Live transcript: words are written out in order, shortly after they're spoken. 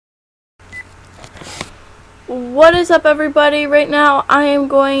What is up, everybody? Right now I am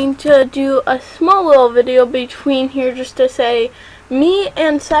going to do a small little video between here just to say me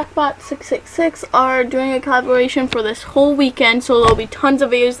and Sackbot666 are doing a collaboration for this whole weekend, so there'll be tons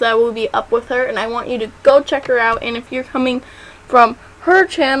of videos that will be up with her, and I want you to go check her out. And if you're coming from her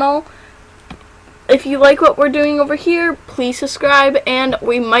channel, if you like what we're doing over here, please subscribe, and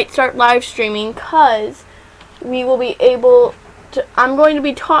we might start live streaming because we will be able to, I'm going to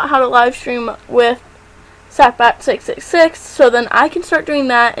be taught how to live stream with Sackbot666, so then I can start doing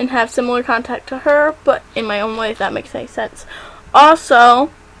that and have similar contact to her, but in my own way, if that makes any sense.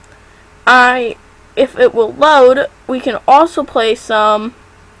 Also, if it will load, we can also play some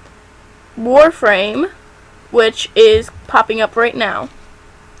Warframe, which is popping up right now.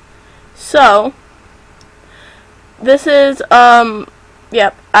 So, this is,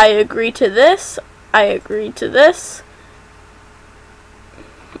 yep, I agree to this, I agree to this,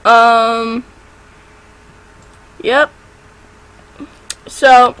 yep.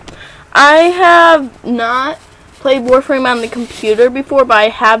 So, I have not played Warframe on the computer before, but I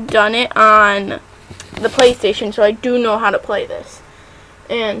have done it on the PlayStation, so I do know how to play this.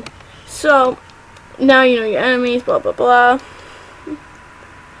 And so, now you know your enemies, blah blah blah.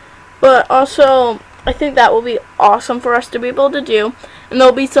 But also, I think that will be awesome for us to be able to do. And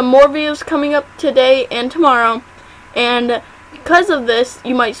there'll be some more videos coming up today and tomorrow. And because of this,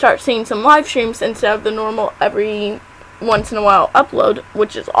 you might start seeing some live streams instead of the normal every once in a while upload,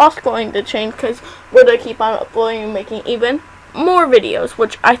 which is also going to change because we're going to keep on uploading and making even more videos,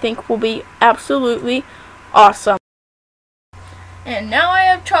 which I think will be absolutely awesome. And now I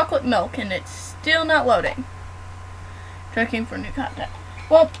have chocolate milk and it's still not loading. Checking for new content.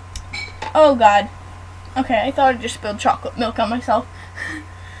 Well, oh god. Okay, I thought I just spilled chocolate milk on myself.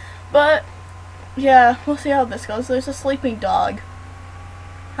 But yeah, we'll see how this goes. There's a sleeping dog.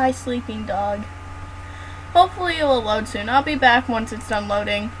 Hi, sleeping dog. Hopefully it will load soon. I'll be back once it's done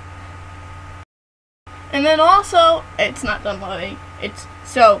loading. And then also, it's not done loading. It's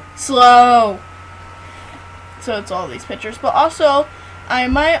so slow. So it's all these pictures. But also, I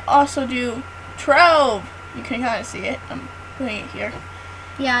might also do Trove. You can kind of see it. I'm putting it here.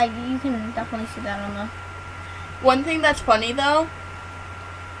 Yeah, you can definitely see that on the... One thing that's funny, though,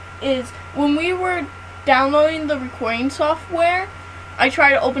 is when we were downloading the recording software, I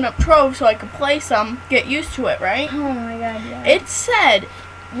tried to open up Trove so I could play some, get used to it, right? Oh my god, yeah. It said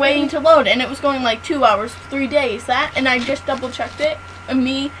waiting to load, and it was going like 2 hours, 3 days, that, and I just double checked it, and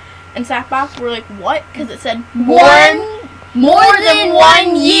me and Sackbox were like, what? Because it said more than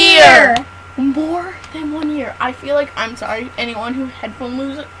 1 year. More than 1 year. I feel like, I'm sorry, anyone who headphone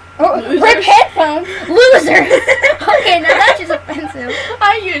losers. Rip headphones? Loser! Okay, now that's just offensive.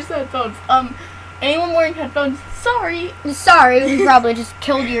 I use headphones. Anyone wearing headphones, sorry. Sorry, we probably just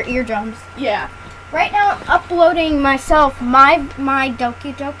killed your eardrums. Yeah. Right now, I'm uploading myself my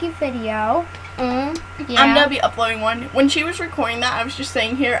Doki Doki video. Yeah. I'm gonna be uploading one. When she was recording that, I was just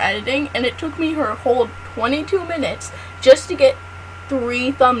sitting here editing, and it took me her whole 22 minutes just to get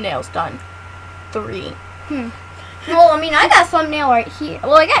 3 thumbnails done. 3. Well, I mean, I got a thumbnail right here.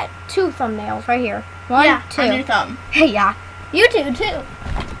 Well, I got 2 thumbnails right here. 1, yeah, 2. on your thumb. Hey, yeah. You do, too.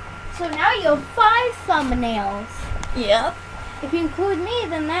 So now you have 5 thumbnails. Yep. If you include me,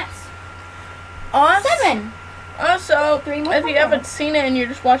 then that's Awesome. 7. Also, 3 more if you haven't seen it and you're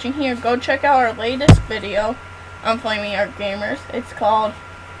just watching here, go check out our latest video on Flaming Art Gamers. It's called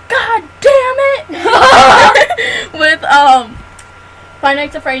God Damn It! With, Five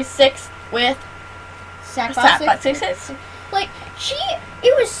Nights at Freddy's 6 with Sackbot666. Like,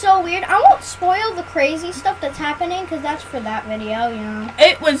 it was so weird. I won't spoil the crazy stuff that's happening because that's for that video, you know.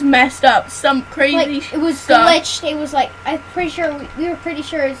 It was messed up. Some crazy like, it was stuff. Glitched. It was like, I'm pretty sure, we were pretty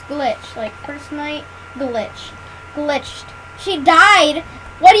sure it was glitched. Like, first night, glitched. She died.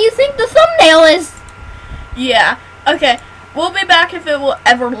 What do you think the thumbnail is? Yeah. Okay. We'll be back if it will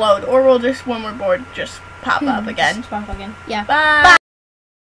ever load, or we'll just, when we're bored, just pop up again. Just pop again. Yeah. Bye.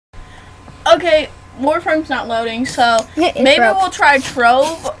 Okay. Warframe's not loading, so maybe we'll try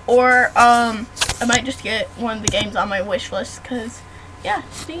Trove, or I might just get one of the games on my wish list, because, yeah,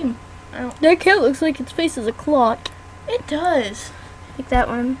 Steam. That cat looks like its face is a clock. It does. Like that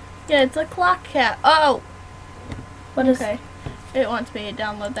one. Yeah, it's a clock cat. Oh. What is okay. It wants me to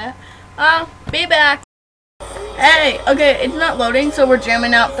download that. Be back. Hey, okay, it's not loading, so we're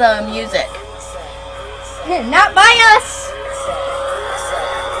jamming out the music. Not by us!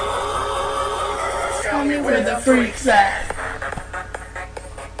 Tell me where the freak's at.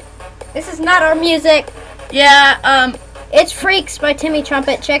 This is not our music. Yeah, It's Freaks by Timmy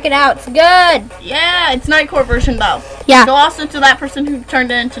Trumpet. Check it out. It's good. Yeah, it's Nightcore version though. Yeah. Go also to that person who turned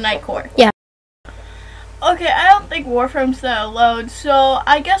it into Nightcore. Yeah. Okay, I don't think Warframe's gonna load, so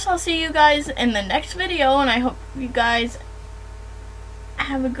I guess I'll see you guys in the next video, and I hope you guys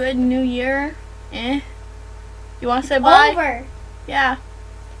have a good new year. You wanna say bye? Over. Yeah.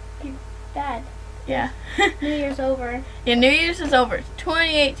 You're bad. Yeah. New Year's over. Yeah, New Year's is over. It's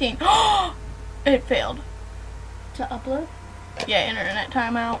 2018. It failed. To upload? Yeah, internet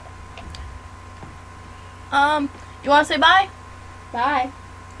timeout. You wanna say bye? Bye.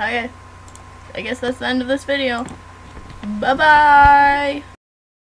 Okay. I guess that's the end of this video. Bye-bye.